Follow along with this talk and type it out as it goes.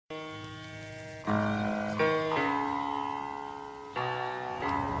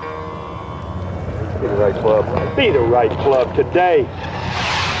right club. Be the right club today.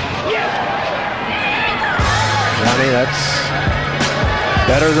 Johnny, that's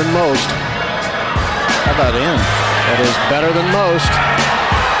better than most. How about in? That is better than most.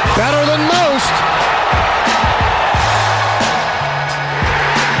 Better than most!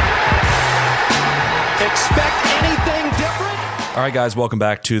 Expect anything different? All right, guys, welcome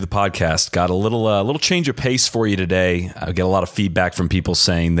back to the podcast. Got a little change of pace for you today. I get a lot of feedback from people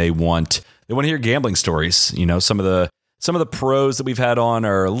saying they want to hear gambling stories. You know, some of the pros that we've had on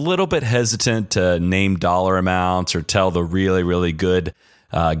are a little bit hesitant to name dollar amounts or tell the really, really good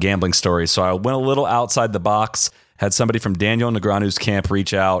gambling stories. So I went a little outside the box, had somebody from Daniel Negreanu's camp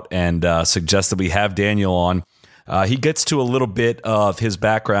reach out and suggest that we have Daniel on. He gets to a little bit of his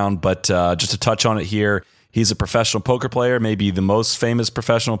background, but just to touch on it here, he's a professional poker player, maybe the most famous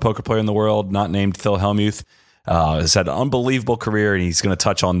professional poker player in the world, not named Phil Hellmuth. Has had an unbelievable career, and he's going to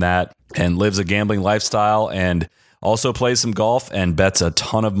touch on that, and lives a gambling lifestyle, and also plays some golf and bets a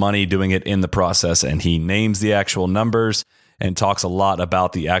ton of money doing it in the process. And he names the actual numbers and talks a lot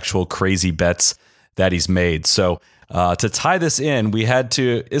about the actual crazy bets that he's made. So to tie this in,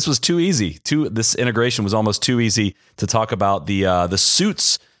 this was too easy. This integration was almost too easy to talk about the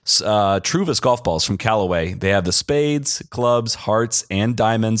Suits Truvis golf balls from Callaway. They have the spades, clubs, hearts, and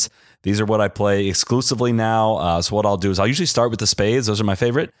diamonds. These are what I play exclusively now. So what I'll do is I'll usually start with the spades. Those are my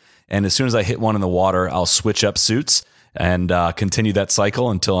favorite. And as soon as I hit one in the water, I'll switch up suits and continue that cycle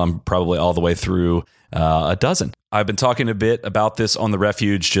until I'm probably all the way through a dozen. I've been talking a bit about this on the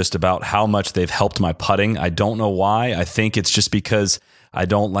Refuge, just about how much they've helped my putting. I don't know why. I think it's just because I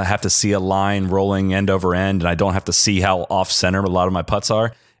don't have to see a line rolling end over end, and I don't have to see how off center a lot of my putts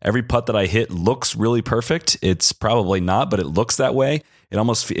are. Every putt that I hit looks really perfect. It's probably not, but it looks that way.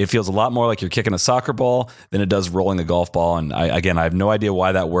 It feels a lot more like you're kicking a soccer ball than it does rolling a golf ball. And I have no idea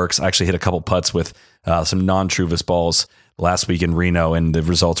why that works. I actually hit a couple putts with some non-Truvis balls last week in Reno, and the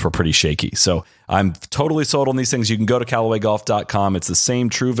results were pretty shaky. So I'm totally sold on these things. You can go to CallawayGolf.com. It's the same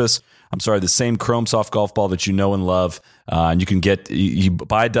the same Chrome Soft golf ball that you know and love. And you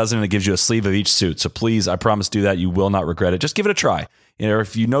buy a dozen and it gives you a sleeve of each suit. So please, I promise, do that. You will not regret it. Just give it a try. You know,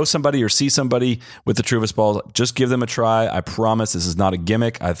 if you know somebody or see somebody with the Truvis balls, just give them a try. I promise this is not a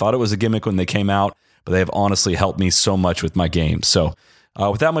gimmick. I thought it was a gimmick when they came out, but they have honestly helped me so much with my game. So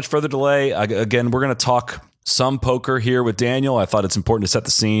without much further delay, again, we're going to talk some poker here with Daniel. I thought it's important to set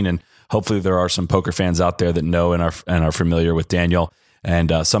the scene, and hopefully there are some poker fans out there that know and are familiar with Daniel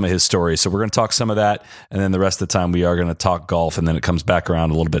and some of his stories. So we're going to talk some of that, and then the rest of the time we are going to talk golf, and then it comes back around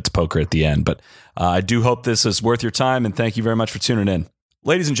a little bit to poker at the end. But I do hope this is worth your time, and thank you very much for tuning in.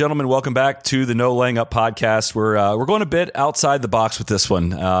 Ladies and gentlemen, welcome back to the No Laying Up podcast. We're going a bit outside the box with this one.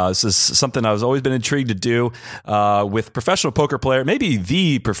 This is something I've always been intrigued to do with professional poker player, maybe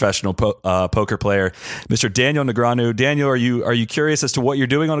the professional poker player, Mr. Daniel Negreanu. Daniel, are you curious as to what you're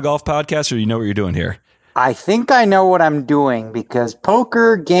doing on a golf podcast, or you know what you're doing here? I think I know what I'm doing, because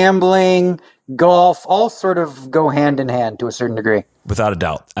poker, gambling, golf all sort of go hand in hand to a certain degree. Without a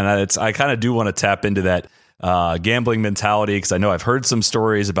doubt. And I kind of do want to tap into that gambling mentality, because I know I've heard some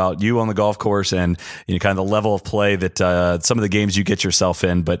stories about you on the golf course and kind of the level of play that some of the games you get yourself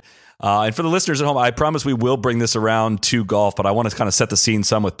in. But and for the listeners at home, I promise we will bring this around to golf, but I want to kind of set the scene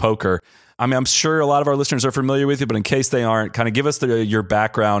some with poker. I mean, I'm sure a lot of our listeners are familiar with you, but in case they aren't, kind of give us your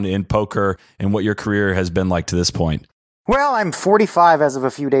background in poker and what your career has been like to this point. Well, I'm 45 as of a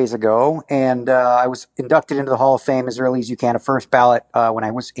few days ago, and I was inducted into the Hall of Fame as early as you can, a first ballot, when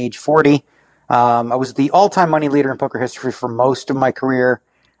I was age 40. I was the all-time money leader in poker history for most of my career.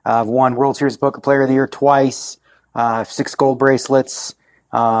 I've won World Series Poker Player of the Year twice, 6 gold bracelets,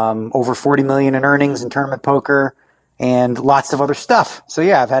 over $40 million in earnings in tournament poker, and lots of other stuff. So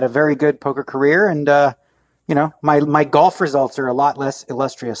yeah, I've had a very good poker career, and my golf results are a lot less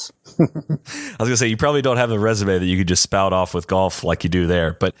illustrious. I was gonna say, you probably don't have a resume that you could just spout off with golf like you do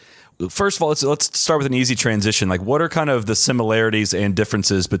there, but first of all, let's start with an easy transition. Like, what are kind of the similarities and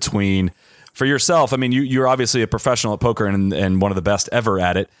differences between, for yourself? I mean, you're obviously a professional at poker and one of the best ever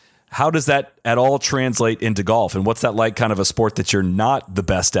at it. How does that at all translate into golf? And what's that like, kind of a sport that you're not the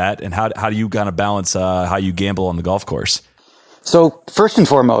best at? And how do you kind of balance how you gamble on the golf course? So first and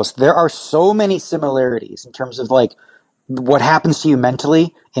foremost, there are so many similarities in terms of like what happens to you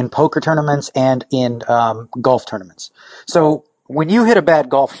mentally in poker tournaments and in golf tournaments. So when you hit a bad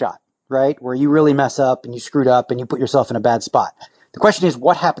golf shot, right, where you really mess up and you screwed up and you put yourself in a bad spot, the question is,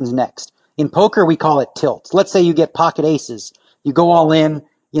 what happens next? In poker, we call it tilts. Let's say you get pocket aces, you go all in,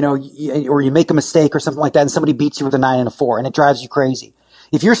 or you make a mistake or something like that, and somebody beats you with a 9 and a 4, and it drives you crazy.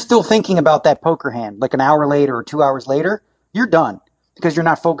 If you're still thinking about that poker hand, like an hour later or 2 hours later, you're done. because you're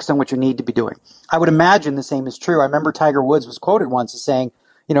not focused on what you need to be doing. I would imagine the same is true. I remember Tiger Woods was quoted once as saying,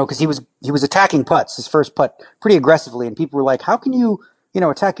 because he was attacking putts, his first putt, pretty aggressively, and people were like, "How can you,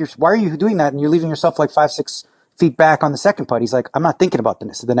 attack why are you doing that? And you're leaving yourself like 5-6 feet back on the second putt." He's like, "I'm not thinking about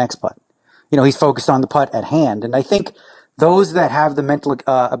the next putt." He's focused on the putt at hand, and I think those that have the mental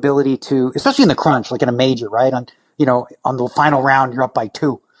ability to, especially in the crunch, like in a major, right on the final round, you're up by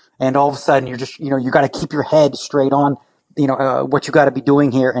 2, and all of a sudden you're just you got to keep your head straight on what you got to be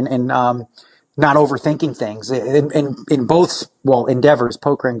doing here, and not overthinking things. In both endeavors,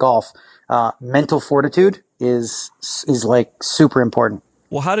 poker and golf, mental fortitude is like super important.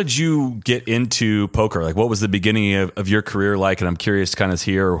 Well, how did you get into poker? Like, what was the beginning of your career like? And I'm curious to kind of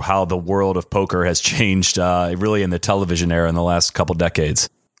hear how the world of poker has changed really in the television era in the last couple decades.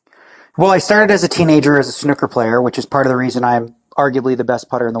 Well, I started as a teenager as a snooker player, which is part of the reason I'm arguably the best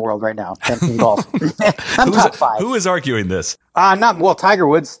putter in the world right now in golf. I'm top 5. Who is arguing this? Tiger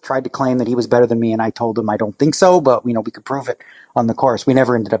Woods tried to claim that he was better than me, and I told him I don't think so, but we could prove it on the course. We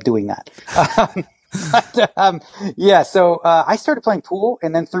never ended up doing that. So I started playing pool,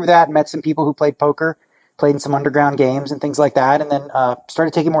 and then through that met some people who played poker, played in some underground games and things like that, and then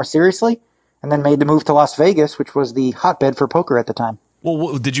started taking it more seriously, and then made the move to Las Vegas, which was the hotbed for poker at the time.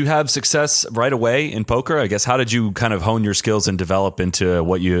 Well, did you have success right away in poker? I guess, how did you kind of hone your skills and develop into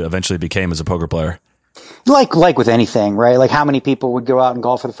what you eventually became as a poker player? Like with anything, right? Like how many people would go out and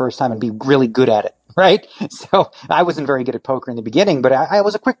golf for the first time and be really good at it, right? So I wasn't very good at poker in the beginning, but I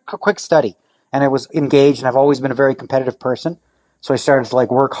was a quick study, and I was engaged, and I've always been a very competitive person. So I started to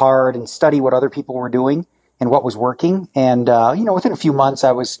work hard and study what other people were doing and what was working. And, within a few months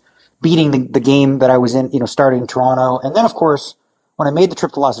I was beating the game that I was in, started in Toronto. And then of course, when I made the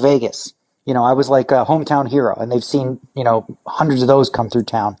trip to Las Vegas, I was like a hometown hero, and they've seen, hundreds of those come through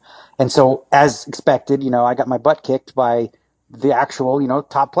town. And so as expected, I got my butt kicked by the actual,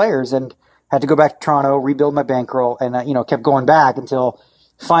 top players, and had to go back to Toronto, rebuild my bankroll, and, kept going back until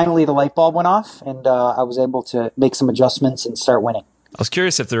finally the light bulb went off, and I was able to make some adjustments and start winning. I was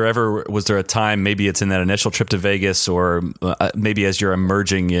curious if was there a time, maybe it's in that initial trip to Vegas, or maybe as you're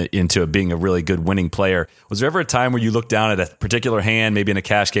emerging into being a really good winning player, was there ever a time where you looked down at a particular hand, maybe in a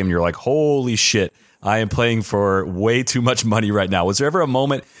cash game, and you're like, holy shit, I am playing for way too much money right now? Was there ever a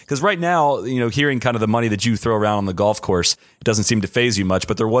moment, because right now, hearing kind of the money that you throw around on the golf course, it doesn't seem to faze you much,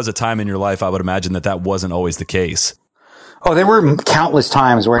 but there was a time in your life, I would imagine, that wasn't always the case. Oh, there were countless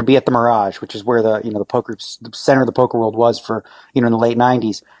times where I'd be at the Mirage, which is where the center of the poker world was for, in the late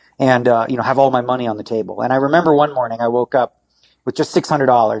 90s, and, have all my money on the table. And I remember one morning I woke up with just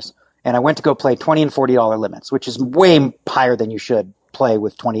 $600, and I went to go play $20 and $40 limits, which is way higher than you should play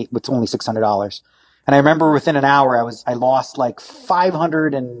with only $600. And I remember within an hour I lost like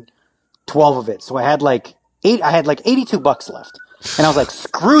 512 of it. So I had like $82 left. And I was like,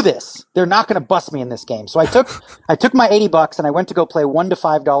 screw this. They're not going to bust me in this game. So I took my $80 and I went to go play $1 to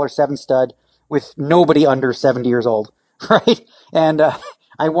 $5 7 stud with nobody under 70 years old. Right. And,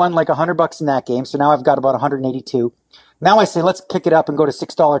 I won like $100 in that game. So now I've got about 182. Now I say, let's kick it up and go to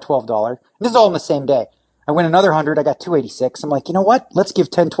 $6, $12. This is all in the same day. I win another 100. I got 286. I'm like, you know what? Let's give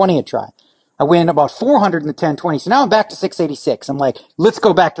 1020 a try. I win about 400 in the 1020. So now I'm back to 686. I'm like, let's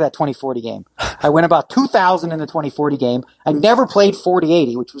go back to that 2040 game. I win about 2,000 in the 2040 game. I never played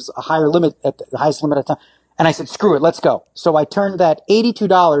 4080, which was a higher limit at the highest limit at the time. And I said, screw it, let's go. So I turned that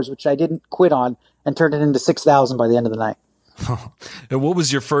 $82, which I didn't quit on, and turned it into 6,000 by the end of the night. And what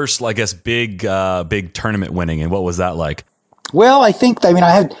was your first, I guess, big tournament winning, and what was that like? Well, I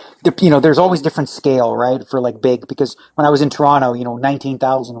had, there's always different scale, right, for like big, because when I was in Toronto,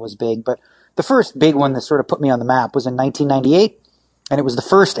 19,000 was big, but the first big one that sort of put me on the map was in 1998, and it was the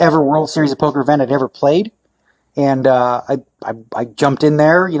first ever World Series of Poker event I'd ever played, and I jumped in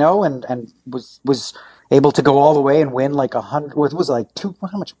there, and was able to go all the way and win like 100. It was like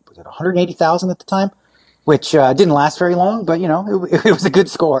how much was it? 180,000 at the time, which didn't last very long, but it was a good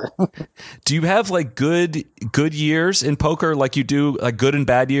score. Do you have like good years in poker, like you do, like good and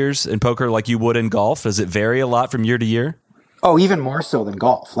bad years in poker, like you would in golf? Does it vary a lot from year to year? Oh, even more so than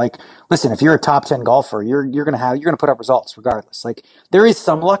golf. Like, listen, if you're a top 10 golfer, you're going to put up results regardless. Like, there is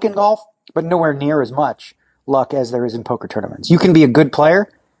some luck in golf, but nowhere near as much luck as there is in poker tournaments. You can be a good player,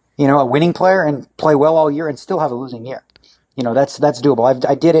 a winning player, and play well all year and still have a losing year. That's doable.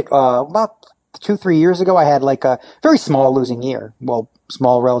 I did it, about 2-3 years ago. I had like a very small losing year. Well,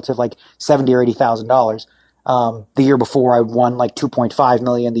 small relative, like $70,000 or $80,000. The year before I won like 2.5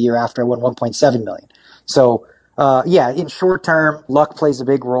 million. The year after I won 1.7 million. So, in short term, luck plays a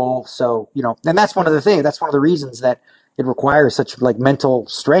big role. So, and that's one of the reasons that it requires such like mental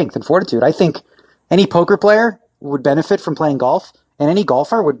strength and fortitude. I think any poker player would benefit from playing golf and any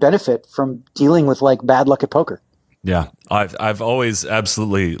golfer would benefit from dealing with like bad luck at poker. Yeah, I've always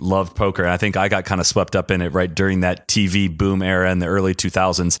absolutely loved poker. I think I got kind of swept up in it right during that TV boom era in the early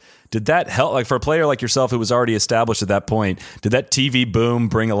 2000s. Did that help? Like for a player like yourself who was already established at that point, did that TV boom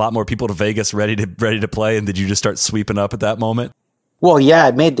bring a lot more people to Vegas ready to play? And did you just start sweeping up at that moment? Well, yeah,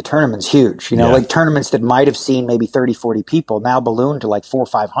 it made the tournaments huge. Like tournaments that might have seen maybe 30, 40 people now ballooned to like 400 or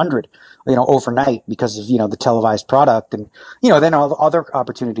 500, overnight because of, the televised product. And, then all the other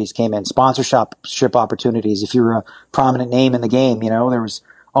opportunities came in, sponsorship opportunities. If you were a prominent name in the game, there was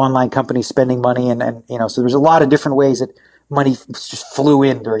online companies spending money and so there's a lot of different ways that money just flew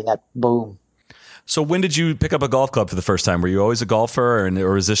in during that boom. So when did you pick up a golf club for the first time? Were you always a golfer,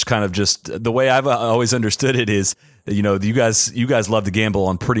 or is this kind of just the way I've always understood it is, you guys love to gamble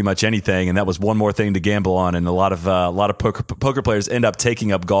on pretty much anything, and that was one more thing to gamble on. And a lot of poker players end up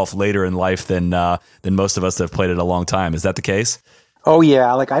taking up golf later in life than most of us that have played it a long time. Is that the case? Oh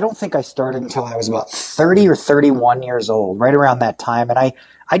yeah, like I don't think I started until I was about 30 or 31 years old, right around that time, and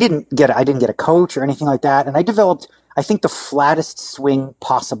I didn't get a coach or anything like that, and I developed, I think, the flattest swing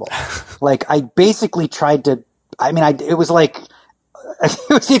possible. Like I basically tried to, it was like,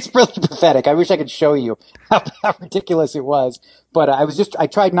 it's really pathetic. I wish I could show you how ridiculous it was. But I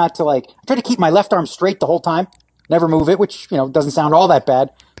tried to keep my left arm straight the whole time, never move it, which, doesn't sound all that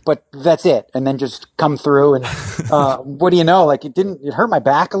bad, but that's it. And then just come through and, what do you know? Like it hurt my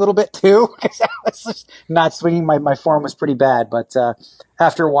back a little bit too, because I was just not swinging. My form was pretty bad. But,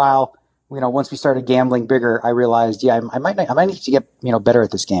 after a while, once we started gambling bigger, I realized, I might need to get, better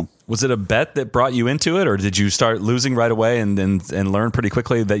at this game. Was it a bet that brought you into it, or did you start losing right away and learn pretty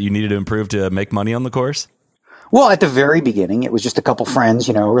quickly that you needed to improve to make money on the course? Well, at the very beginning, it was just a couple friends,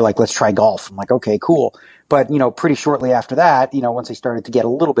 who were like, let's try golf. I'm like, okay, cool. But, pretty shortly after that, once I started to get a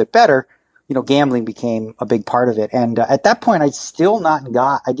little bit better, gambling became a big part of it. And at that point, I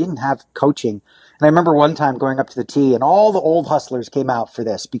didn't have coaching. And I remember one time going up to the tee and all the old hustlers came out for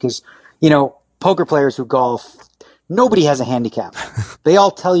this because, poker players who golf, nobody has a handicap. They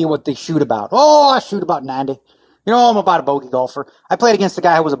all tell you what they shoot about. Oh, I shoot about 90. I'm about a bogey golfer. I played against a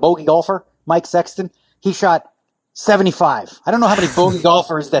guy who was a bogey golfer, Mike Sexton. He shot 75. I don't know how many bogey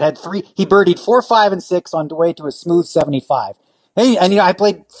golfers that had he birdied 4, 5, and 6 on the way to a smooth 75. And I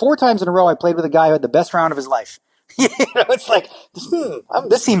played 4 times in a row. I played with a guy who had the best round of his life. It's like,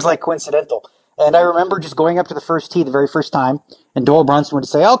 this seems like coincidental. And I remember just going up to the first tee the very first time, and Doyle Brunson would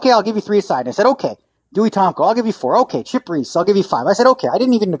say, okay, I'll give you 3 aside. And I said, okay. Dewey Tomko, I'll give you 4. Okay. Chip Reese, I'll give you 5. I said, okay. I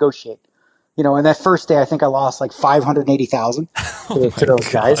didn't even negotiate. And that first day, I think I lost like $580,000 to those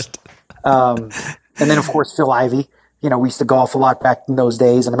guys. And then, of course, Phil Ivey. We used to golf a lot back in those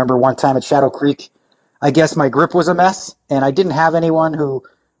days. And I remember one time at Shadow Creek, I guess my grip was a mess, and I didn't have anyone who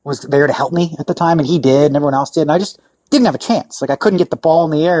was there to help me at the time, and he did, and everyone else did. And I just didn't have a chance. Like, I couldn't get the ball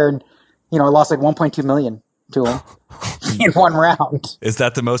in the air, and I lost like $1.2 million to him in one round. Is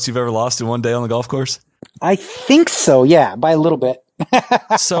that the most you've ever lost in one day on the golf course? I think so, yeah, by a little bit.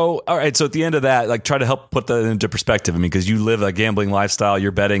 So, all right. So at the end of that, like try to help put that into perspective. Because you live a gambling lifestyle,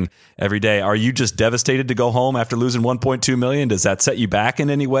 you're betting every day. Are you just devastated to go home after losing 1.2 million? Does that set you back in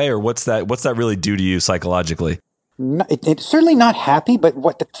any way, or what's that really do to you psychologically? No, it's certainly not happy, but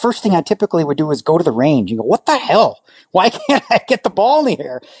what the first thing I typically would do is go to the range. You go, what the hell? Why can't I get the ball in the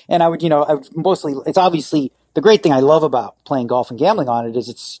air? And I would mostly, it's obviously the great thing I love about playing golf and gambling on it is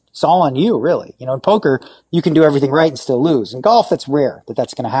it's all on you, really. In poker, you can do everything right and still lose. In golf, that's rare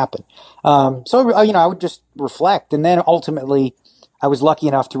that's going to happen. So I would just reflect. And then ultimately, I was lucky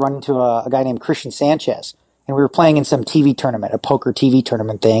enough to run into a guy named Christian Sanchez. And we were playing in some TV tournament, a poker TV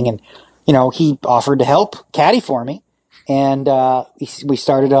tournament thing. And he offered to help caddy for me. And we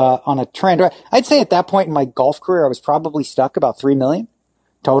started on a trend. I'd say at that point in my golf career, I was probably stuck about 3 million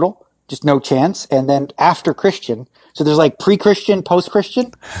total, just no chance. And then after Christian, so there's like pre-Christian,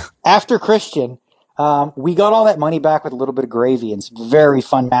 post-Christian. After Christian, we got all that money back with a little bit of gravy and some very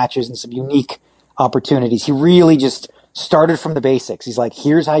fun matches and some unique opportunities. He really just started from the basics. He's like,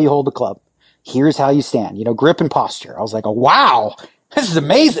 here's how you hold the club. Here's how you stand, grip and posture. I was like, oh, wow. This is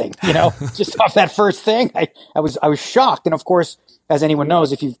amazing, just off that first thing. I was shocked. And of course, as anyone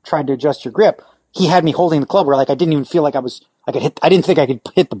knows, if you've tried to adjust your grip, he had me holding the club where like I didn't even feel like I didn't think I could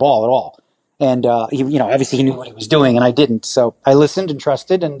hit the ball at all. And, obviously he knew what he was doing and I didn't. So I listened and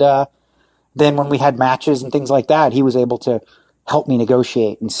trusted. And, then when we had matches and things like that, he was able to help me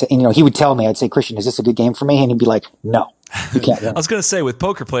negotiate and say, he would tell me, I'd say, Christian, is this a good game for me? And he'd be like, no. You can't I win. was going to say, with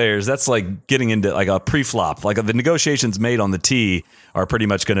poker players, that's like getting into like a pre-flop. Like the negotiations made on the tee are pretty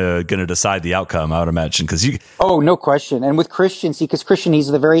much going to decide the outcome, I would imagine. Because Oh, no question. And with Christian, see, because Christian, he's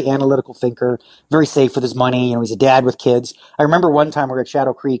a very analytical thinker, very safe with his money. You know, he's a dad with kids. I remember one time we were at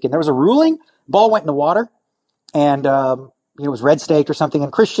Shadow Creek, and there was a ruling. Ball went in the water, and it was red staked or something.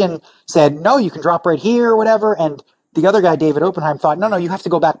 And Christian said, "No, you can drop right here or whatever." And the other guy, David Oppenheim, thought, "No, you have to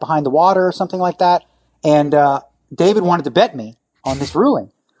go back behind the water or something like that." And David wanted to bet me on this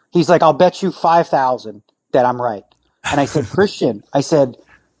ruling. He's like, "I'll bet you 5,000 that I'm right." And I said, Christian,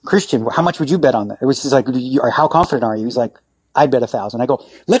 how much would you bet on that? It was just like, how confident are you? He's like, I'd bet 1,000. I go,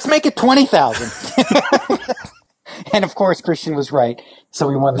 let's make it 20,000. And of course, Christian was right. So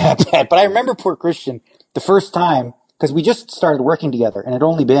we won that bet. But I remember poor Christian the first time, because we just started working together and it had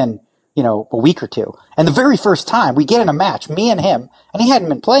only been, a week or two. And the very first time we get in a match, me and him, and he hadn't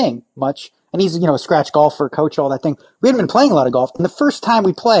been playing much. And he's, a scratch golfer, coach, all that thing. We hadn't been playing a lot of golf. And the first time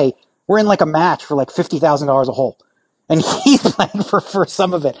we play, we're in like a match for like $50,000 a hole. And he's playing for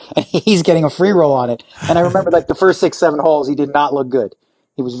some of it, and he's getting a free roll on it. And I remember like the first 6, 7 holes, he did not look good.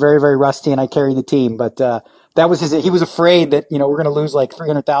 He was very, very rusty, and I carried the team. But that was he was afraid that, we're going to lose like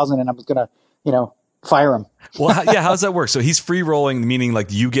 300,000 and I was going to, fire him. Well, how does that work? So he's free rolling, meaning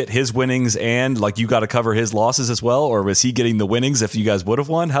like you get his winnings and like you got to cover his losses as well? Or was he getting the winnings if you guys would have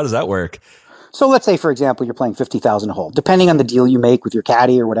won? How does that work? So let's say, for example, you're playing 50,000 a hole. Depending on the deal you make with your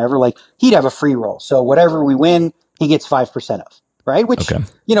caddy or whatever, like he'd have a free roll. So whatever we win, he gets 5% of, right? Which, okay.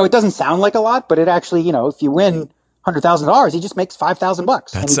 It doesn't sound like a lot, but it actually, if you win $100,000, he just makes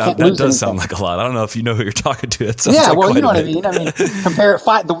 $5,000. That does sound like a lot. I don't know if you know who you're talking to. It sounds yeah, like well, you know what I mean. I mean, compare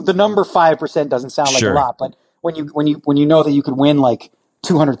the number 5% doesn't sound like Sure. a lot, but when you know that you could win like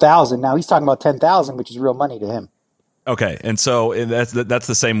 200,000, now he's talking about 10,000, which is real money to him. Okay, and so that's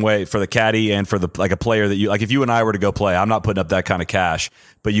the same way for the caddy and for a player that you like. If you and I were to go play, I'm not putting up that kind of cash,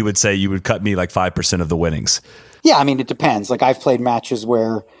 but you would say you would cut me like 5% of the winnings. Yeah, I mean, it depends. Like I've played matches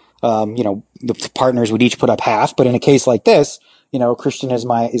where, the partners would each put up half, but in a case like this, Christian is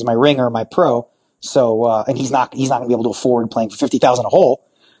my ringer, my pro. So, and he's not going to be able to afford playing for 50,000 a hole.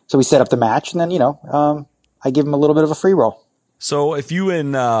 So we set up the match and then, I give him a little bit of a free roll. So if you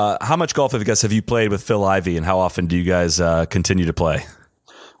how much golf have you played with Phil Ivey, and how often do you guys continue to play?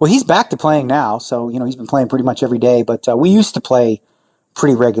 Well, he's back to playing now. So, he's been playing pretty much every day, but we used to play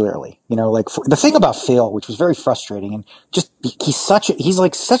pretty regularly. The thing about Phil, which was very frustrating, and just he's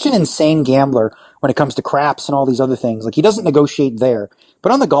like such an insane gambler when it comes to craps and all these other things. Like he doesn't negotiate there,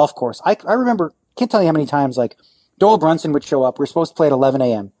 but on the golf course, I remember, can't tell you how many times like Doyle Brunson would show up. We're supposed to play at 11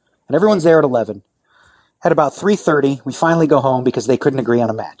 a.m. and everyone's there at 11. At about 3:30, we finally go home because they couldn't agree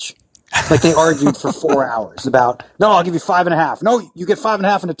on a match. Like they argued for 4 hours about, no, I'll give you 5.5. No, you get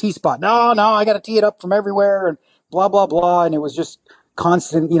 5.5 in a tee spot. No, I got to tee it up from everywhere and blah, blah, blah. And it was just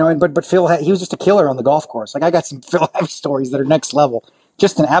constant, but Phil, he was just a killer on the golf course. Like I got some Phil Ivey stories that are next level.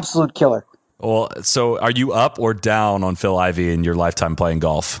 Just an absolute killer. Well, so are you up or down on Phil Ivey in your lifetime playing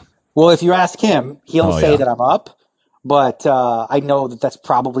golf? Well, if you ask him, he'll say yeah. that I'm up. But I know that that's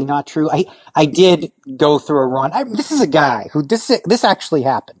probably not true. I did go through a run. This is a guy who this actually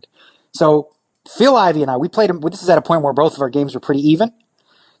happened. So Phil Ivey and I, we played him. This is at a point where both of our games were pretty even.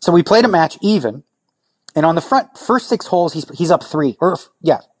 So we played a match even, and on the first 6 holes, he's up 3.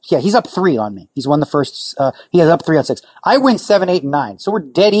 He's up 3 on me. He's won the first. He has up 3 on 6. I win 7, 8, and 9. So we're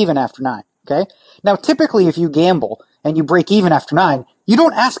dead even after 9. Okay. Now, typically, if you gamble and you break even after 9, you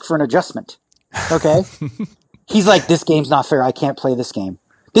don't ask for an adjustment. Okay. He's like, this game's not fair. I can't play this game.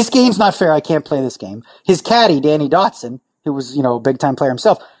 This game's not fair. I can't play this game. His caddy, Danny Dotson, who was, a big time player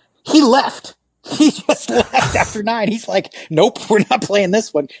himself, he left. He just left after 9. He's like, nope, we're not playing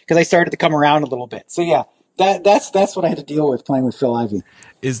this one, because I started to come around a little bit. So yeah, that's what I had to deal with playing with Phil Ivey.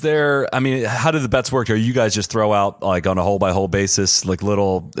 Is there, how do the bets work? Are you guys just throw out like on a hole by hole basis, like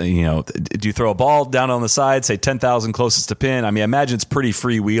little, do you throw a ball down on the side, say 10,000 closest to pin? I imagine it's pretty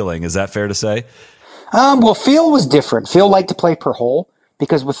freewheeling. Is that fair to say? Well, Phil was different. Phil liked to play per hole,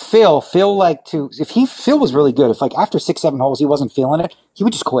 because with Phil liked to, Phil was really good. If like after 6, 7 holes, he wasn't feeling it, he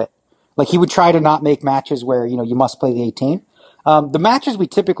would just quit. Like he would try to not make matches where, you must play the 18. The matches we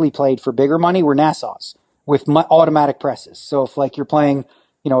typically played for bigger money were Nassau's with automatic presses. So if like you're playing,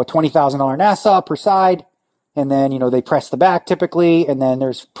 a $20,000 Nassau per side, and then, they press the back typically, and then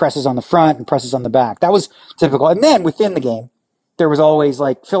there's presses on the front and presses on the back. That was typical. And then within the game, there was always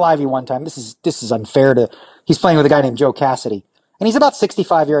like Phil Ivey one time. This is unfair he's playing with a guy named Joe Cassidy, and he's about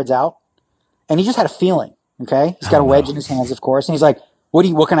 65 yards out, and he just had a feeling. Okay. He's got a wedge in his hands, of course. And he's like,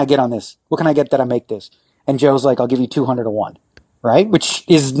 what can I get on this? What can I get that I make this? And Joe's like, I'll give you 200 to 1, right? Which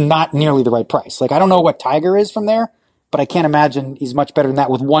is not nearly the right price. Like, I don't know what Tiger is from there, but I can't imagine he's much better than that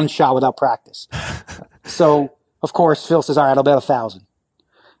with one shot without practice. So, of course, Phil says, all right, I'll bet 1,000.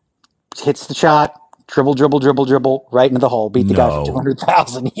 Hits the shot, dribble, right into the hole. Beat the guy for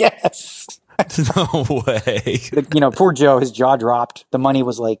 200,000. Yes. No way. Poor Joe, his jaw dropped. The money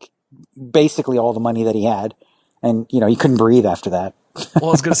was like basically all the money that he had. And, he couldn't breathe after that. Well,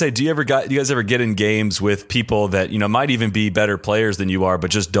 I was going to say, do you guys ever get in games with people that, might even be better players than you are,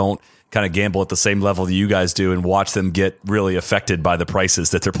 but just don't kind of gamble at the same level that you guys do and watch them get really affected by the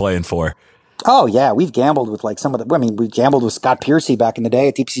prices that they're playing for? Oh, yeah. We've gambled with like we gambled with Scott Piercy back in the day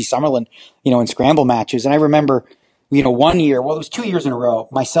at TPC Summerlin, in scramble matches. And I remember, 1 year, it was 2 years in a row,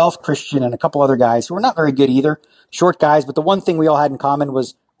 myself, Christian, and a couple other guys who were not very good either, short guys. But the one thing we all had in common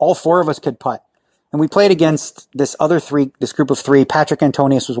was all four of us could putt. And we played against this group of three. Patrick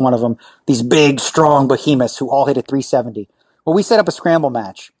Antonius was one of them. These big, strong behemoths who all hit at 370. Well, we set up a scramble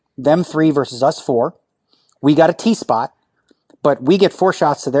match. Them three versus us four. We got a tee spot, but we get 4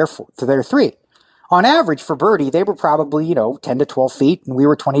 shots to their 3. On average, for birdie, they were probably, 10 to 12 feet, and we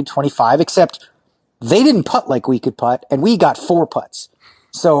were 20 to 25, except they didn't putt like we could putt, and we got 4 putts.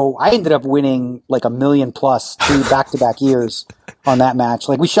 So I ended up winning like $1 million plus 2 back-to-back years on that match.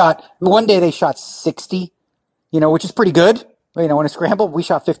 Like one day they shot 60, which is pretty good. In a scramble, we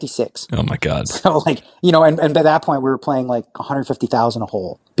shot 56. Oh my God. So and by that point we were playing like 150,000 a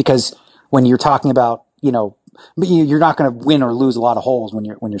hole, because when you're talking about, you're not going to win or lose a lot of holes when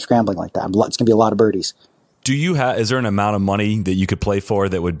you're scrambling like that. It's going to be a lot of birdies. Is there an amount of money that you could play for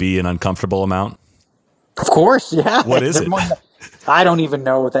that would be an uncomfortable amount? Of course. Yeah. What is it? I don't even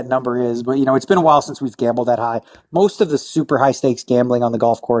know what that number is, but it's been a while since we've gambled that high. Most of the super high stakes gambling on the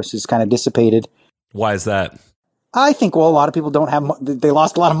golf course is kind of dissipated. Why is that? I think, a lot of people don't have, they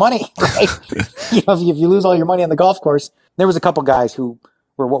lost a lot of money, right? If you lose all your money on the golf course, there was a couple guys who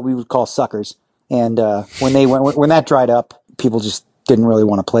were what we would call suckers. And, when that dried up, people just didn't really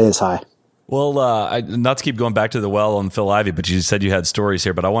want to play as high. Well, not to keep going back to the well on Phil Ivey, but you said you had stories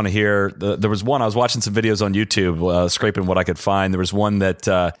here, but I want to hear, there was one, I was watching some videos on YouTube, scraping what I could find. There was one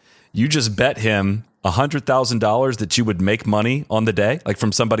that you just bet him $100,000 that you would make money on the day, like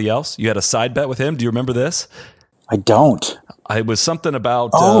from somebody else. You had a side bet with him. Do you remember this? I don't. It was something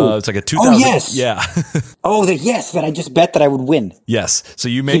about, it's like a 2000. Oh, yes. Yeah. That I just bet that I would win. Yes. So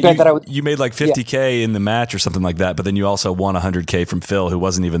you made like 50K in the match or something like that, but then you also won 100K from Phil, who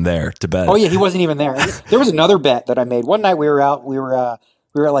wasn't even there to bet. Oh yeah, he wasn't even there. There was another bet that I made. One night we were out, we were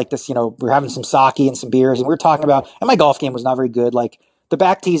like this, we were having some sake and some beers, and we were talking about, and my golf game was not very good. Like the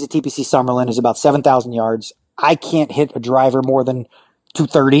back tees at TPC Summerlin is about 7,000 yards. I can't hit a driver more than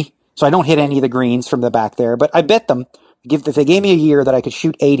 230. So I don't hit any of the greens from the back there, but I bet them, if they gave me a year, that I could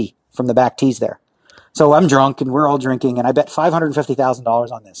shoot 80 from the back tees there. So I'm drunk and we're all drinking, and I bet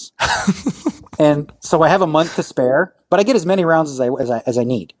 $550,000 on this. And so I have a month to spare, but I get as many rounds as I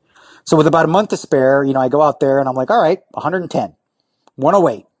need. So with about a month to spare, I go out there and I'm like, all right, 110,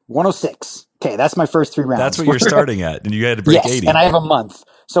 108, 106. Okay, that's my first 3 rounds. That's what you're starting at, and you had to break 80. And I have a month.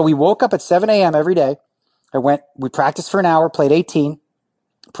 So we woke up at 7 a.m. every day. We practiced for an hour, played 18.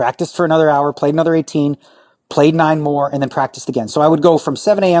 Practiced for another hour, played another 18, played 9 more, and then practiced again. So I would go from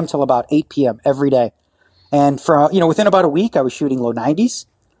 7 a.m. till about 8 p.m. every day. And within about a week, I was shooting low 90s.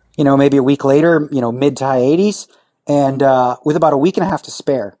 Maybe a week later, mid to high 80s. And with about a week and a half to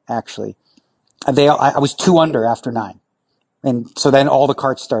spare, actually, I was 2 under after 9. And so then all the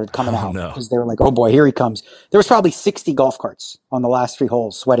carts started coming out because they were like, oh boy, here he comes. There was probably 60 golf carts on the last 3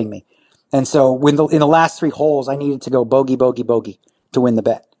 holes sweating me. And so in the last 3 holes, I needed to go bogey, bogey, bogey to win the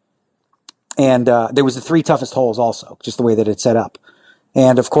bet. And there was the 3 toughest holes also, just the way that it's set up.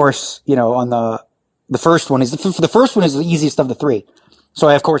 And of course, on the first one is the first one is the easiest of the 3. So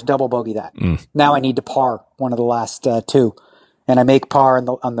I of course double bogey that. Now I need to par one of the last 2, and I make par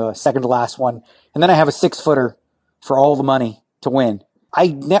on the second to last one, and then I have a 6-footer for all the money to win.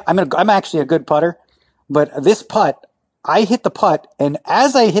 I'm actually a good putter, but this putt, I hit the putt, and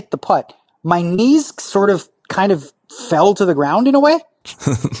as I hit the putt, my knees sort of kind of fell to the ground in a way,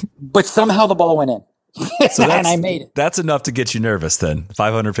 but somehow the ball went in. So and I made it. That's enough to get you nervous then.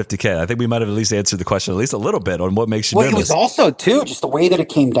 550K. I think we might have at least answered the question at least a little bit on what makes you nervous. It was also too just the way that it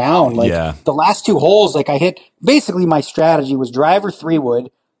came down. The last 2 holes, I hit, basically my strategy was driver 3-wood,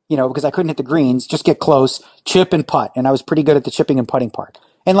 because I couldn't hit the greens, just get close, chip and putt. And I was pretty good at the chipping and putting part.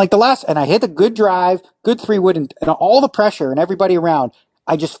 And and I hit a good drive, good 3-wood, and all the pressure and everybody around,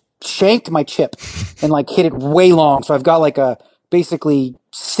 I just shanked my chip and hit it way long. So I've got a basically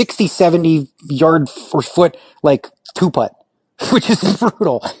 60, 70 yard or foot, 2-putt, which is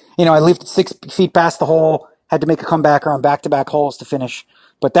brutal. I lifted 6 feet past the hole, had to make a comebacker on back-to-back holes to finish.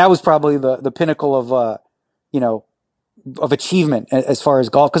 But that was probably the pinnacle of, of achievement as far as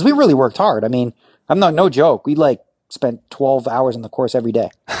golf, because we really worked hard. I mean, I'm not no joke. We like spent 12 hours on the course every day.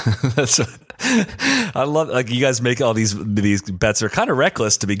 I love like you guys make all these bets that are kind of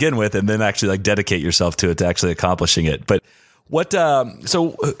reckless to begin with, and then actually like dedicate yourself to it to actually accomplishing it. But what?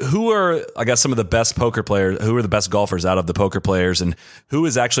 So who are I guess some of the best poker players? Who are the best golfers out of the poker players, and who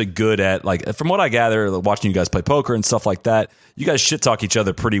is actually good at like? From what I gather, watching you guys play poker and stuff like that, you guys shit talk each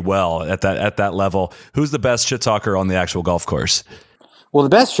other pretty well at that level. Who's the best shit talker on the actual golf course? Well, the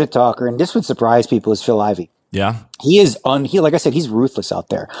best shit talker, and this would surprise people, is Phil Ivey. Yeah. He is like I said, he's ruthless out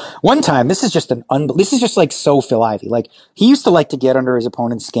there. One time, this is just like so Phil Ivey. Like he used to like to get under his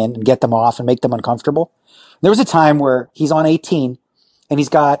opponent's skin and get them off and make them uncomfortable. There was a time where he's on 18 and he's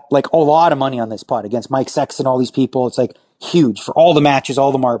got like a lot of money on this putt against Mike Sexton, all these people. It's like huge for all the matches,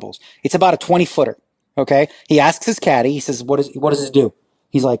 all the marbles. It's about a 20-footer. Okay. He asks his caddy, he says, what does it do?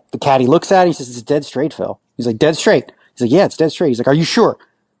 He's like, the caddy looks at it. He says, it's dead straight, Phil. He's like, dead straight. He's like, yeah, it's dead straight. He's like, are you sure?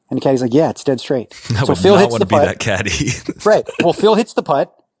 And the caddy's like, yeah, it's dead straight. So Phil hits the putt. That caddy. Right. Well, Phil hits the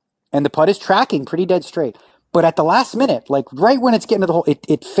putt, and the putt is tracking pretty dead straight. But at the last minute, like right when it's getting to the hole,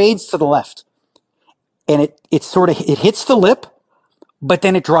 it fades to the left. And it hits the lip, but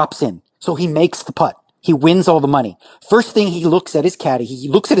then it drops in. So he makes the putt. He wins all the money. First thing he looks at his caddy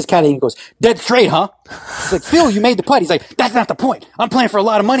and he goes, dead straight, huh? He's like, Phil, you made the putt. He's like, that's not the point. I'm playing for a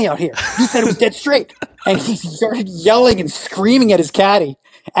lot of money out here. You said it was dead straight. And he started yelling and screaming at his caddy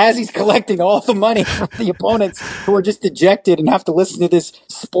as he's collecting all the money from the opponents who are just dejected and have to listen to this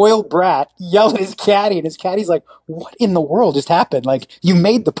spoiled brat yell at his caddy. And his caddy's like, what in the world just happened? Like, you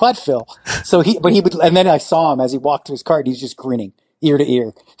made the putt, Phil. And then I saw him as he walked to his cart. He was just grinning ear to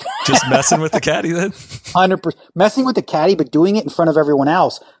ear. Just messing with the caddy then? 100%. Messing with the caddy, but doing it in front of everyone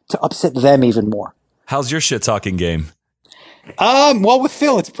else to upset them even more. How's your shit talking game? Well, with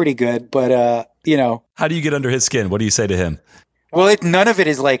Phil, it's pretty good, but, How do you get under his skin? What do you say to him? Well, none of it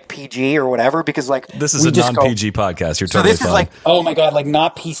is like PG or whatever, because like this is a non-PG podcast. You're totally so this fine. Is like, oh my God, like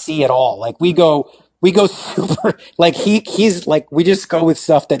not PC at all. Like we go super, like he's like, we just go with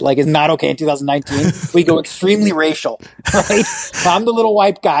stuff that like is not okay in 2019. We go extremely racial, right? I'm the little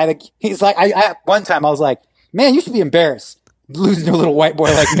white guy. Like he's like, one time I was like, man, you should be embarrassed losing to a little white boy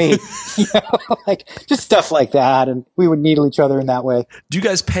like me, like just stuff like that. And we would needle each other in that way. Do you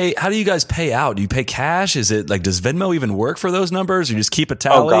guys pay? How do you guys pay out? Do you pay cash? Is it like, does Venmo even work for those numbers? Or you just keep a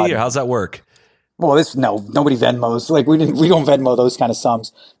tally or how's that work? Well, nobody Venmos. Like we don't Venmo those kind of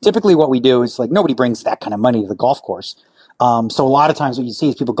sums. Typically what we do is like nobody brings that kind of money to the golf course. So a lot of times what you see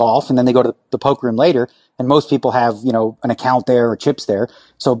is people golf and then they go to the poker room later, and most people have, an account there or chips there.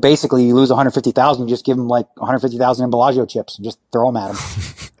 So basically you lose 150,000, you just give them like 150,000 in Bellagio chips and just throw them at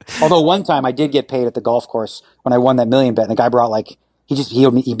them. Although one time I did get paid at the golf course when I won that million bet, and the guy brought like, he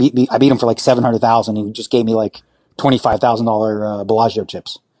beat me. I beat him for like 700,000 and he just gave me like $25,000 Bellagio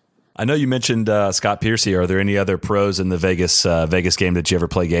chips. I know you mentioned Scott Piercy. Are there any other pros in the Vegas game that you ever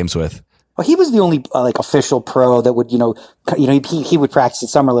play games with? Well, he was the only like official pro that would, he would practice at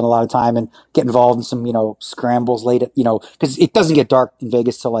Summerlin a lot of time and get involved in some, scrambles late at, because it doesn't get dark in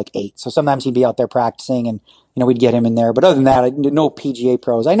Vegas till like 8. So sometimes he'd be out there practicing and, we'd get him in there. But other than that, no PGA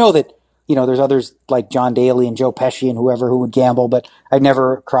pros. I know that, there's others like John Daly and Joe Pesci and whoever who would gamble, but I'd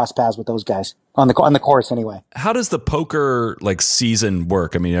never cross paths with those guys on the course anyway. How does the poker like season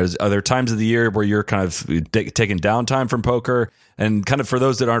work? I mean, are there times of the year where you're kind of taking downtime from poker? And kind of for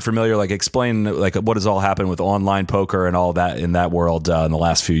those that aren't familiar, like explain like what has all happened with online poker and all that in that world in the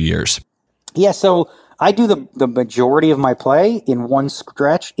last few years. Yeah, so I do the majority of my play in one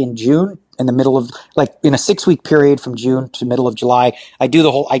stretch in June, in the middle of like in a 6-week period from June to middle of July. I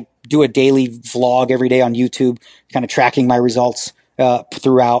do a daily vlog every day on YouTube, kind of tracking my results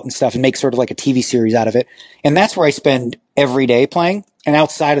throughout and stuff, and make sort of like a TV series out of it. And that's where I spend every day playing. And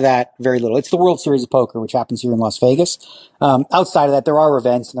outside of that, very little. It's the World Series of Poker, which happens here in Las Vegas. Outside of that, there are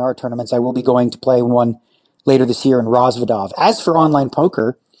events and there are tournaments. I will be going to play one later this year in Rosvadov. As for online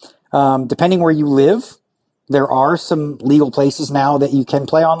poker, depending where you live, there are some legal places now that you can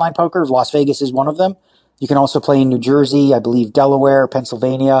play online poker. Las Vegas is one of them. You can also play in New Jersey, I believe Delaware,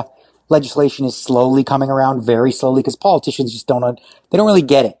 Pennsylvania. Legislation is slowly coming around, very slowly, because politicians just don't really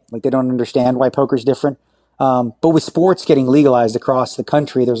get it. Like they don't understand why poker's different. But with sports getting legalized across the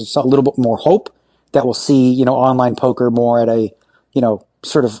country, there's a little bit more hope that we'll see, online poker more at a,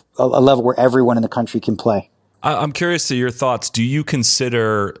 sort of a level where everyone in the country can play. I'm curious to your thoughts. Do you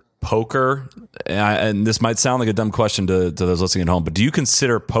consider poker, and this might sound like a dumb question to those listening at home, but do you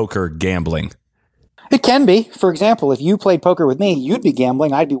consider poker gambling? It can be. For example, if you played poker with me, you'd be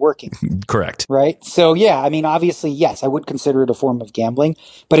gambling, I'd be working. Correct. Right? So yeah, I mean, obviously, yes, I would consider it a form of gambling,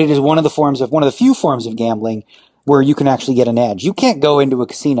 but it is one of the few forms of gambling where you can actually get an edge. You can't go into a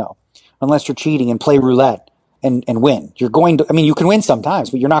casino unless you're cheating and play roulette and win. You're going to, I mean, you can win sometimes,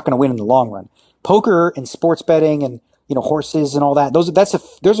 but you're not going to win in the long run. Poker and sports betting and, horses and all that, those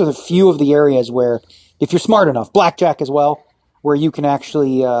are the few of the areas where, if you're smart enough, blackjack as well, where you can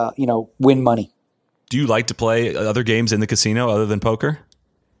actually, win money. Do you like to play other games in the casino other than poker?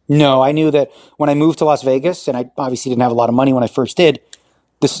 No, I knew that when I moved to Las Vegas, and I obviously didn't have a lot of money when I first did,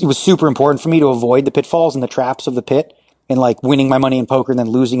 it was super important for me to avoid the pitfalls and the traps of the pit and like winning my money in poker and then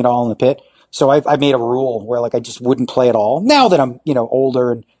losing it all in the pit. So I made a rule where like I just wouldn't play at all. Now that I'm,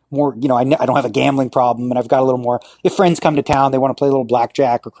 older and more, I don't have a gambling problem and I've got a little more. If friends come to town, they want to play a little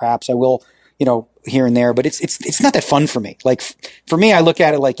blackjack or craps, I will, here and there. But it's not that fun for me. Like for me, I look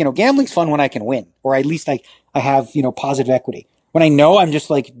at it like, gambling's fun when I can win, or at least I have, positive equity. When I know I'm just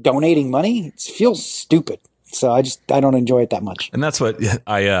like donating money, it feels stupid. So I don't enjoy it that much. And that's what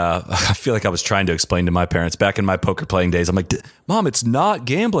I feel like I was trying to explain to my parents back in my poker playing days. I'm like, Mom, it's not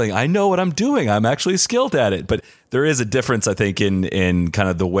gambling. I know what I'm doing. I'm actually skilled at it. But there is a difference, I think, in kind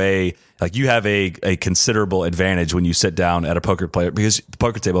of the way, like you have a considerable advantage when you sit down at a poker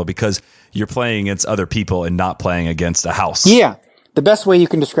table because you're playing against other people and not playing against a house. Yeah. The best way you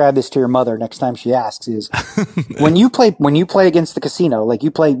can describe this to your mother next time she asks is when you play against the casino, like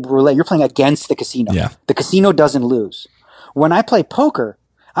you play roulette, you're playing against the casino. Yeah. The casino doesn't lose. When I play poker,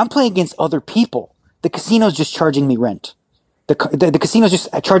 I'm playing against other people. The casino's just charging me rent. The casino's just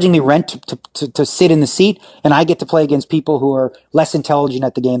charging me rent to sit in the seat, and I get to play against people who are less intelligent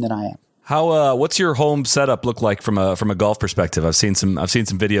at the game than I am. How what's your home setup look like from a golf perspective? I've seen some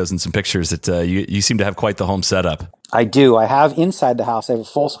videos and some pictures that you seem to have quite the home setup. I do. I have inside the house. I have a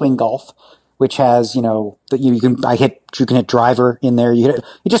full swing golf, which has you can hit driver in there. You hit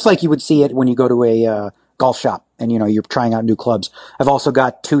it just like you would see it when you go to a golf shop and you're trying out new clubs. I've also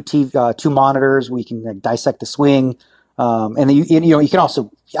got two monitors where you can dissect the swing, and then you can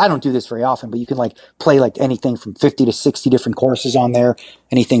also. I don't do this very often, but you can play anything from 50 to 60 different courses on there.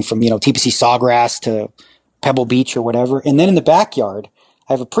 Anything from TPC Sawgrass to Pebble Beach or whatever. And then in the backyard,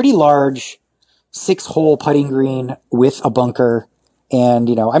 I have a pretty large 6-hole putting green with a bunker, and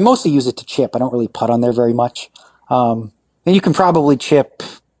I mostly use it to chip. I don't really putt on there very much. And you can probably chip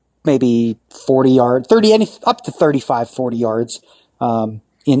maybe 40 yards, up to 35, 40 yards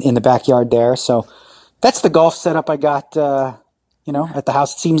in the backyard there. So that's the golf setup I got. At the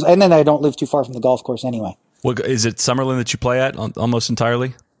house, it seems, and then I don't live too far from the golf course anyway. Well, is it Summerlin that you play at almost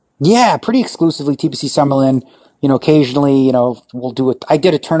entirely? Yeah, pretty exclusively TPC Summerlin. Occasionally, we'll do it. I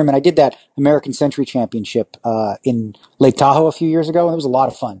did a tournament. I did that American Century Championship in Lake Tahoe a few years ago, and it was a lot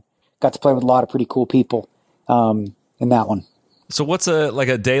of fun. Got to play with a lot of pretty cool people in that one. So what's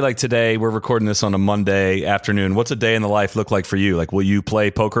a day like today? We're recording this on a Monday afternoon. What's a day in the life look like for you? Like, will you play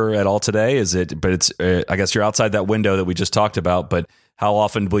poker at all today? I guess you're outside that window that we just talked about, but how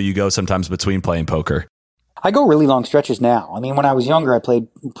often will you go sometimes between playing poker? I go really long stretches now. I mean, when I was younger, I played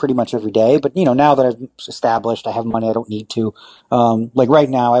pretty much every day, but now that I've established, I have money, I don't need to. Right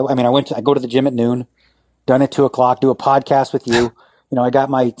now, I go to the gym at noon, done at 2:00, do a podcast with you. I got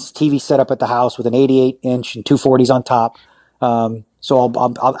my TV set up at the house with an 88-inch and 240s on top. So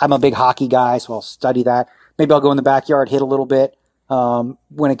I'm a big hockey guy, so I'll study that. Maybe I'll go in the backyard, hit a little bit.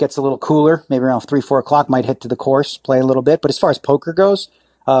 When it gets a little cooler, maybe around 3-4 o'clock, might hit to the course, play a little bit. But as far as poker goes,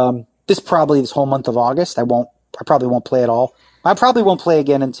 this whole month of August, I probably won't play at all. I probably won't play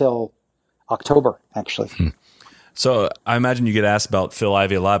again until October, actually. So I imagine you get asked about Phil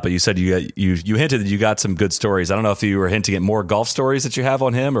Ivey a lot, but you said you hinted that you got some good stories. I don't know if you were hinting at more golf stories that you have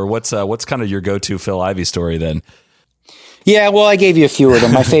on him, or what's kind of your go-to Phil Ivey story then? Yeah, well, I gave you a few of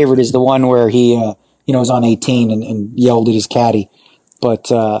them. My favorite is the one where he, was on 18 and yelled at his caddy. But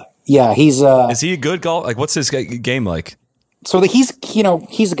he's is he a good golf? Like, what's his game like? So he's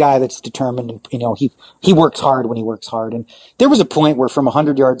a guy that's determined. And, he works hard when he works hard. And there was a point where from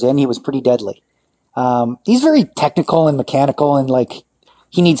 100 yards in, he was pretty deadly. He's very technical and mechanical, and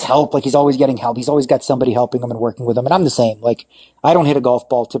he needs help. He's always getting help. He's always got somebody helping him and working with him. And I'm the same. I don't hit a golf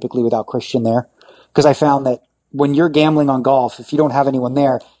ball typically without Christian there, because I found that when you're gambling on golf, if you don't have anyone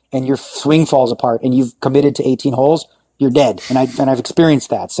there and your swing falls apart and you've committed to 18 holes, you're dead. And I've experienced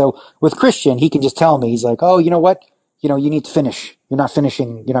that. So with Christian, he can just tell me, he's like, oh, you know what? You need to finish. You're not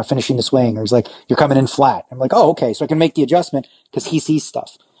finishing the swing. Or he's like, you're coming in flat. I'm like, oh, okay. So I can make the adjustment because he sees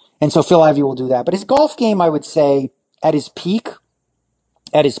stuff. And so Phil Ivey will do that. But his golf game, I would say at his peak,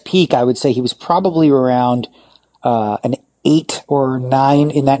 I would say he was probably around, an 8 or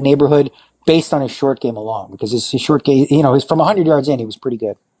 9 in that neighborhood, based on his short game alone, because his short game, from 100 yards in, he was pretty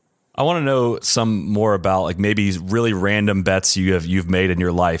good. I want to know some more about like maybe really random bets you've made in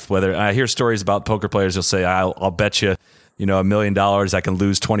your life. Whether I hear stories about poker players, you'll say, I'll bet you, $1 million I can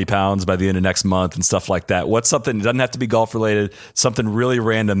lose 20 pounds by the end of next month and stuff like that. What's something, it doesn't have to be golf related, something really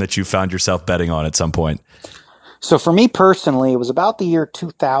random that you found yourself betting on at some point? So for me personally, it was about the year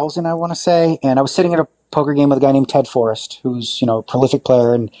 2000, I want to say, and I was sitting at a poker game with a guy named Ted Forrest, who's, a prolific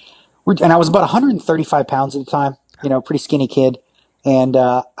player, and I was about 135 pounds at the time, pretty skinny kid. And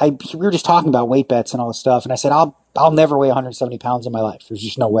we were just talking about weight bets and all this stuff. And I said, I'll never weigh 170 pounds in my life. There's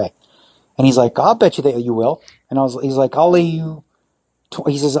just no way. And he's like, I'll bet you that you will. And he's like, I'll lay you.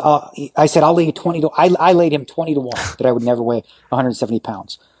 He says, I said, I'll lay you 20 to. I laid him 20 to 1 that I would never weigh 170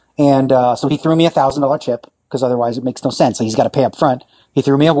 pounds. And so he threw me $1,000 chip because otherwise it makes no sense. So he's got to pay up front. He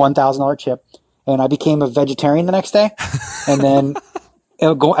threw me a $1,000 chip, and I became a vegetarian the next day. And then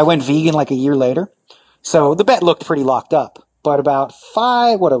I went vegan like a year later. So the bet looked pretty locked up. But about 6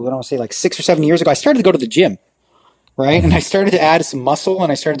 or 7 years ago, I started to go to the gym, right? And I started to add some muscle,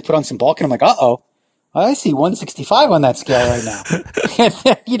 and I started to put on some bulk, and I'm like, uh-oh, I see 165 on that scale right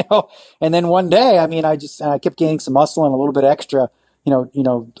now. And then one day, I kept gaining some muscle and a little bit extra, a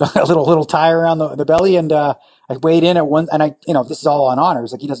little tire around the belly, and I weighed in at one, and this is all on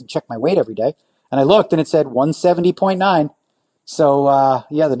honors, like he doesn't check my weight every day. And I looked, and it said 170.9. So,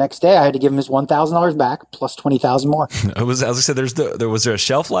 the next day I had to give him his $1,000 back plus 20,000 more. As I said, was there a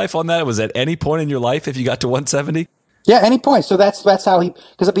shelf life on that? Was at any point in your life if you got to 170? Yeah, any point. So that's how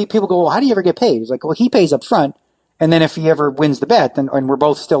because people go, well, how do you ever get paid? He's like, well, he pays up front. And then if he ever wins the bet and we're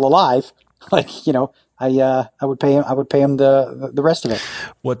both still alive, I would pay him the rest of it.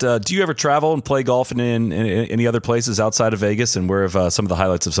 What, do you ever travel and play golf in any other places outside of Vegas? And where have some of the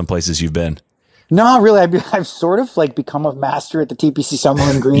highlights of some places you've been? No, really. I've sort of become a master at the TPC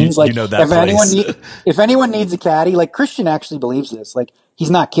Summerlin Greens. If anyone needs a caddy, like Christian actually believes this. Like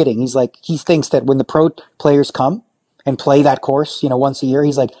he's not kidding. He's like, he thinks that when the pro players come and play that course, once a year,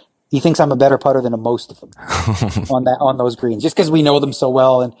 he's like, he thinks I'm a better putter than most of them on those greens, just because we know them so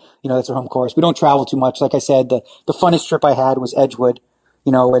well. And, that's our home course. We don't travel too much. Like I said, the funnest trip I had was Edgewood,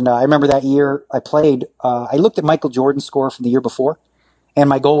 and I remember that year I played, I looked at Michael Jordan's score from the year before. And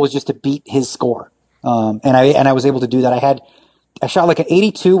my goal was just to beat his score. And I was able to do that. I shot like an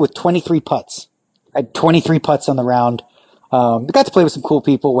 82 with 23 putts. I had 23 putts on the round. I got to play with some cool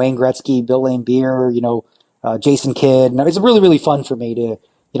people, Wayne Gretzky, Bill Laimbeer, Jason Kidd. And it was really, really fun for me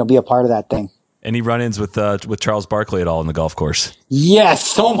to, be a part of that thing. Any run-ins with Charles Barkley at all on the golf course?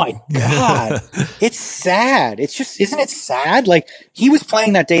 Yes. Oh my God. It's sad. It's just, isn't it sad? Like he was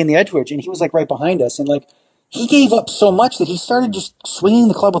playing that day in the Edgewood and he was like right behind us. And like, he gave up so much that he started just swinging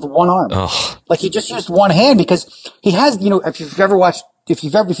the club with one arm. Ugh. Like he just used one hand because he has,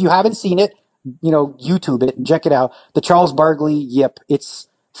 if you haven't seen it, YouTube it and check it out. The Charles Barkley yip. It's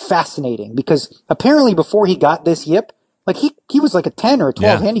fascinating because apparently before he got this yip, like he was like a 10 or a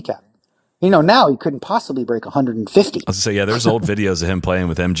 12 handicap. Now he couldn't possibly break 150. I was gonna say, yeah, there's old videos of him playing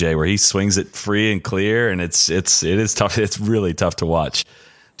with MJ where he swings it free and clear, and it is tough. It's really tough to watch.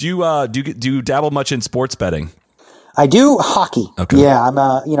 Do you dabble much in sports betting? I do hockey. Okay. Yeah, I'm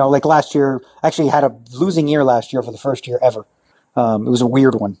like last year, actually had a losing year last year for the first year ever. It was a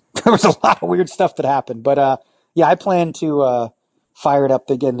weird one. There was a lot of weird stuff that happened, but I plan to fire it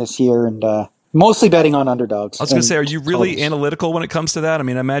up again this year and mostly betting on underdogs. I was going to say, are you really analytical when it comes to that? I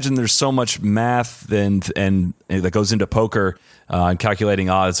mean, I imagine there's so much math and that goes into poker and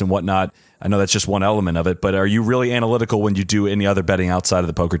calculating odds and whatnot. I know that's just one element of it, but are you really analytical when you do any other betting outside of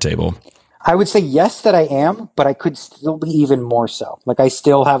the poker table? I would say yes that I am, but I could still be even more so. Like I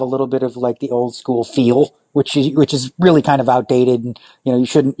still have a little bit of like the old school feel, which is really kind of outdated. And you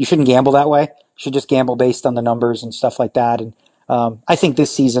shouldn't gamble that way. You should just gamble based on the numbers and stuff like that. And I think this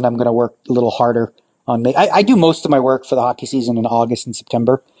season I'm going to work a little harder on me. I do most of my work for the hockey season in August and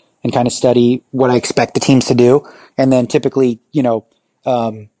September and kind of study what I expect the teams to do. And then typically,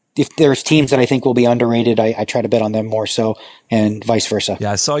 if there's teams that I think will be underrated, I try to bet on them more so, and vice versa.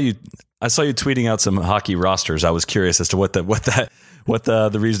 Yeah, I saw you tweeting out some hockey rosters. I was curious as to what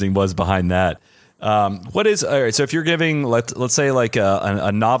the reasoning was behind that. What is all right? So if you're giving let's say like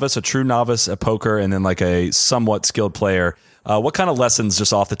a novice, a true novice at poker, and then like a somewhat skilled player, what kind of lessons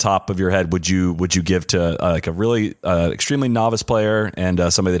just off the top of your head would you give to like a really extremely novice player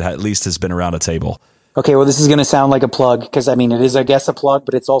and somebody that at least has been around a table? Okay, well, this is going to sound like a plug because, I mean, it is, I guess, a plug,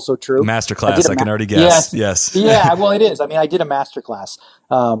 but it's also true. Masterclass, I can already guess. Yes. Yeah, well, it is. I mean, I did a masterclass,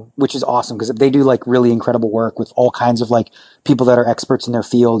 which is awesome because they do like really incredible work with all kinds of like people that are experts in their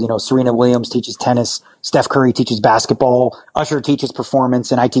field. You know, Serena Williams teaches tennis, Steph Curry teaches basketball, Usher teaches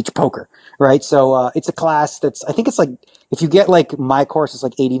performance, and I teach poker, right? So it's a class that's, I think it's like, if you get like my course, it's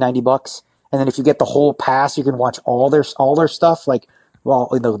like $80-90. And then if you get the whole pass, you can watch all their stuff, like, well,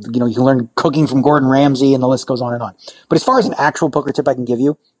 you know, you can learn cooking from Gordon Ramsay and the list goes on and on. But as far as an actual poker tip I can give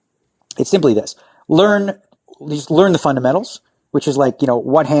you, it's simply this. Just learn the fundamentals, which is like, you know,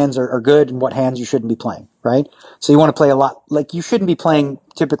 what hands are good and what hands you shouldn't be playing, right? So you want to play a lot, like you shouldn't be playing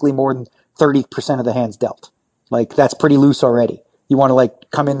typically more than 30% of the hands dealt. Like that's pretty loose already. You want to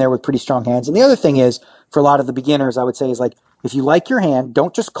like come in there with pretty strong hands. And the other thing is, for a lot of the beginners, I would say is like, if you like your hand,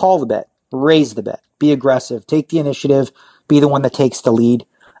 don't just call the bet, raise the bet, be aggressive, take the initiative, be the one that takes the lead.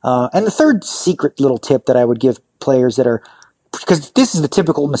 And the third secret little tip that I would give players that are, because this is the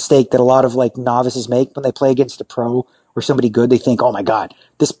typical mistake that a lot of like novices make when they play against a pro or somebody good. They think, oh my God,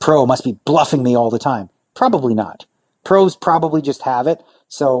 this pro must be bluffing me all the time. Probably not. Pros probably just have it.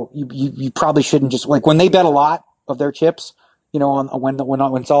 So you probably shouldn't just, like when they bet a lot of their chips, you know, when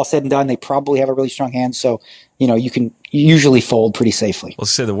it's all said and done, they probably have a really strong hand. So, you know, you can usually fold pretty safely.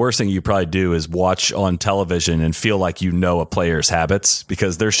 Let's say the worst thing you probably do is watch on television and feel like you know a player's habits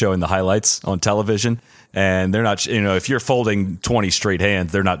because they're showing the highlights on television and they're not, you know, if you're folding 20 straight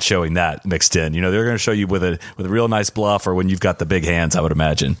hands, they're not showing that mixed in. You know, they're going to show you with a real nice bluff or when you've got the big hands, I would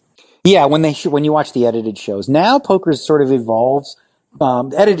imagine. Yeah, when you watch the edited shows. Now poker's sort of evolves.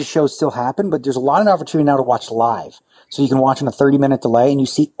 The edited shows still happen, but there's a lot of opportunity now to watch live. So you can watch on a 30-minute delay and you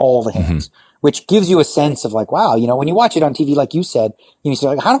see all the hands, which gives you a sense of like, wow, you know, when you watch it on TV, like you said, you say,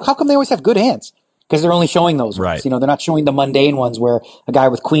 like, how come they always have good hands? Because they're only showing those ones. Right. You know, they're not showing the mundane ones where a guy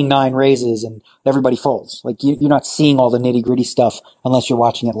with queen 9 raises and everybody folds. Like you're not seeing all the nitty-gritty stuff unless you're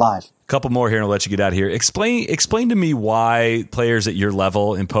watching it live. A couple more here and I'll let you get out of here. Explain to me why players at your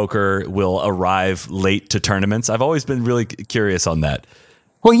level in poker will arrive late to tournaments. I've always been really curious on that.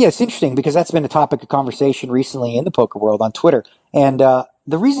 Well, yeah, it's interesting because that's been a topic of conversation recently in the poker world on Twitter. And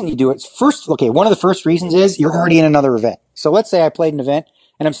the reason you do it is one of the first reasons is you're already in another event. So let's say I played an event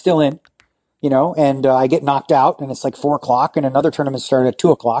and I'm still in, you know, and I get knocked out and it's like 4:00 and another tournament started at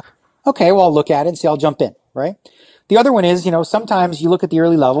 2:00. Okay, well, I'll look at it and see, I'll jump in, right? The other one is, you know, sometimes you look at the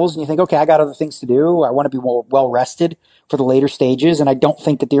early levels and you think, okay, I got other things to do. I want to be more well rested for the later stages. And I don't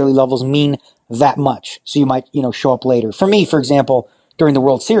think that the early levels mean that much. So you might, you know, show up later. For me, for example, during the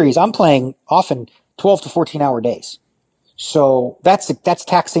World Series, I'm playing often 12 to 14 hour days. So that's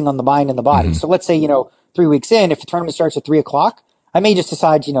taxing on the mind and the body. Mm-hmm. So let's say, you know, 3 weeks in, if the tournament starts at 3:00, I may just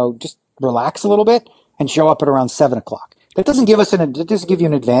decide, you know, just relax a little bit and show up at around 7:00. That doesn't give you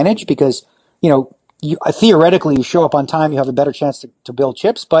an advantage because, you know, theoretically you show up on time, you have a better chance to build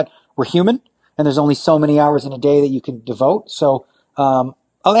chips, but we're human and there's only so many hours in a day that you can devote. So,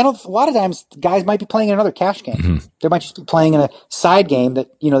 a lot of times guys might be playing another cash game. Mm-hmm. They might just be playing in a side game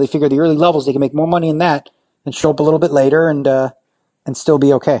that, you know, they figure the early levels, they can make more money in that and show up a little bit later and still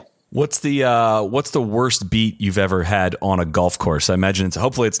be okay. What's the worst beat you've ever had on a golf course? I imagine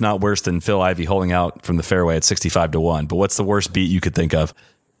hopefully it's not worse than Phil Ivey holding out from the fairway at 65-1, but what's the worst beat you could think of?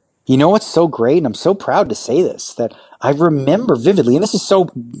 You know what's so great, and I'm so proud to say this, that I remember vividly, and this is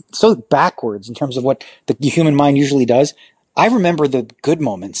so backwards in terms of what the human mind usually does. I remember the good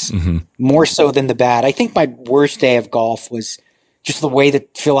moments more so than the bad. I think my worst day of golf was just the way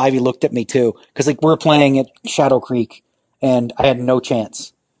that Phil Ivey looked at me too. Cause like we're playing at Shadow Creek and I had no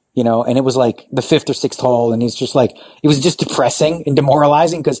chance, you know, and it was like the 5th or 6th hole. And it's just like, it was just depressing and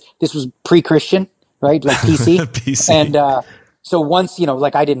demoralizing because this was pre-Christian, right? Like PC. PC. And, so once, you know,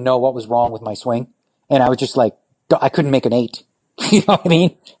 like I didn't know what was wrong with my swing and I was just like, I couldn't make an 8. You know what I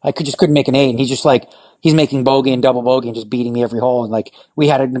mean? I couldn't make an 8. And he's just like, he's making bogey and double bogey and just beating me every hole. And like, we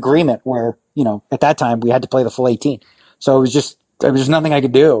had an agreement where, you know, at that time we had to play the full 18. So there was just nothing I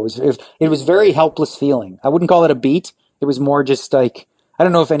could do. It was very helpless feeling. I wouldn't call it a beat. It was more just like, I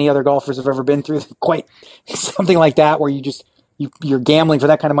don't know if any other golfers have ever been through quite something like that where you're gambling for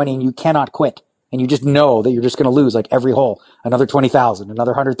that kind of money and you cannot quit. And you just know that you're just going to lose like every hole, another 20,000,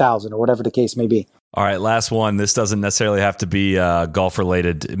 another 100,000 or whatever the case may be. All right, last one. This doesn't necessarily have to be golf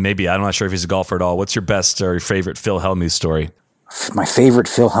related. Maybe, I'm not sure if he's a golfer at all. What's your best or your favorite Phil Hellmuth story? My favorite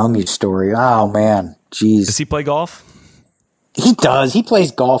Phil Hellmuth story. Oh man, jeez. Does he play golf? He does. He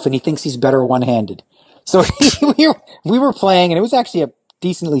plays golf and he thinks he's better one-handed. So we were playing and it was actually a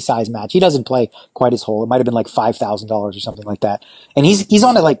decently sized match. He doesn't play quite his hole. It might have been like $5,000 or something like that. And he's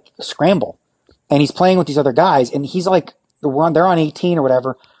on a like scramble and he's playing with these other guys and he's like, they're on 18 or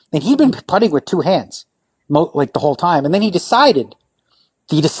whatever. And he'd been putting with two hands, like the whole time. And then he decided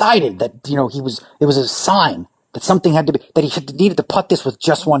that, you know, it was a sign that something had to be, that he needed to putt this with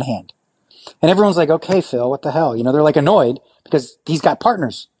just one hand. And everyone's like, okay, Phil, what the hell? You know, they're like annoyed because he's got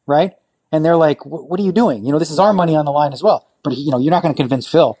partners, right? And they're like, what are you doing? You know, this is our money on the line as well. But, you know, you're not going to convince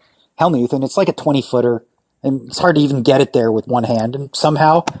Phil Hellmuth. And it's like a 20-footer. And it's hard to even get it there with one hand. And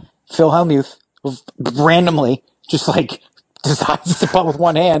somehow Phil Hellmuth randomly just like decides to putt with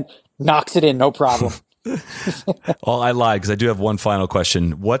one hand, knocks it in, no problem. Well, I lied because I do have one final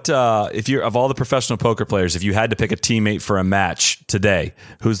question. What if you're of all the professional poker players, if you had to pick a teammate for a match today,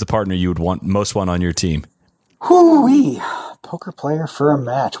 who's the partner you would want on your team? Hoo-wee. Poker player for a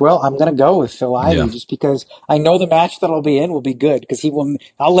match. Well, I'm going to go with Phil Ivey just because I know the match that I'll be in will be good because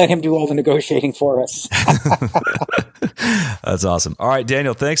I'll let him do all the negotiating for us. That's awesome. All right,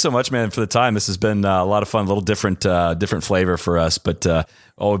 Daniel, thanks so much, man, for the time. This has been a lot of fun, a little different flavor for us, but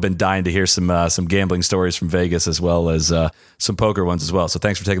we've been dying to hear some gambling stories from Vegas as well as some poker ones as well. So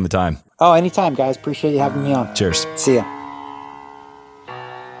thanks for taking the time. Oh, anytime, guys. Appreciate you having me on. Cheers. See ya.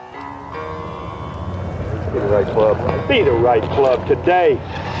 Be the right club. Be the right club today.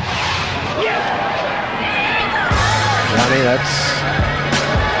 Johnny, that's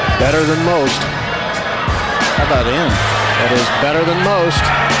better than most. How about in? That is better than most.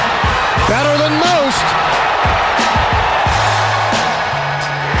 Better than most!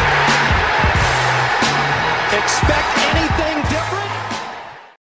 Expect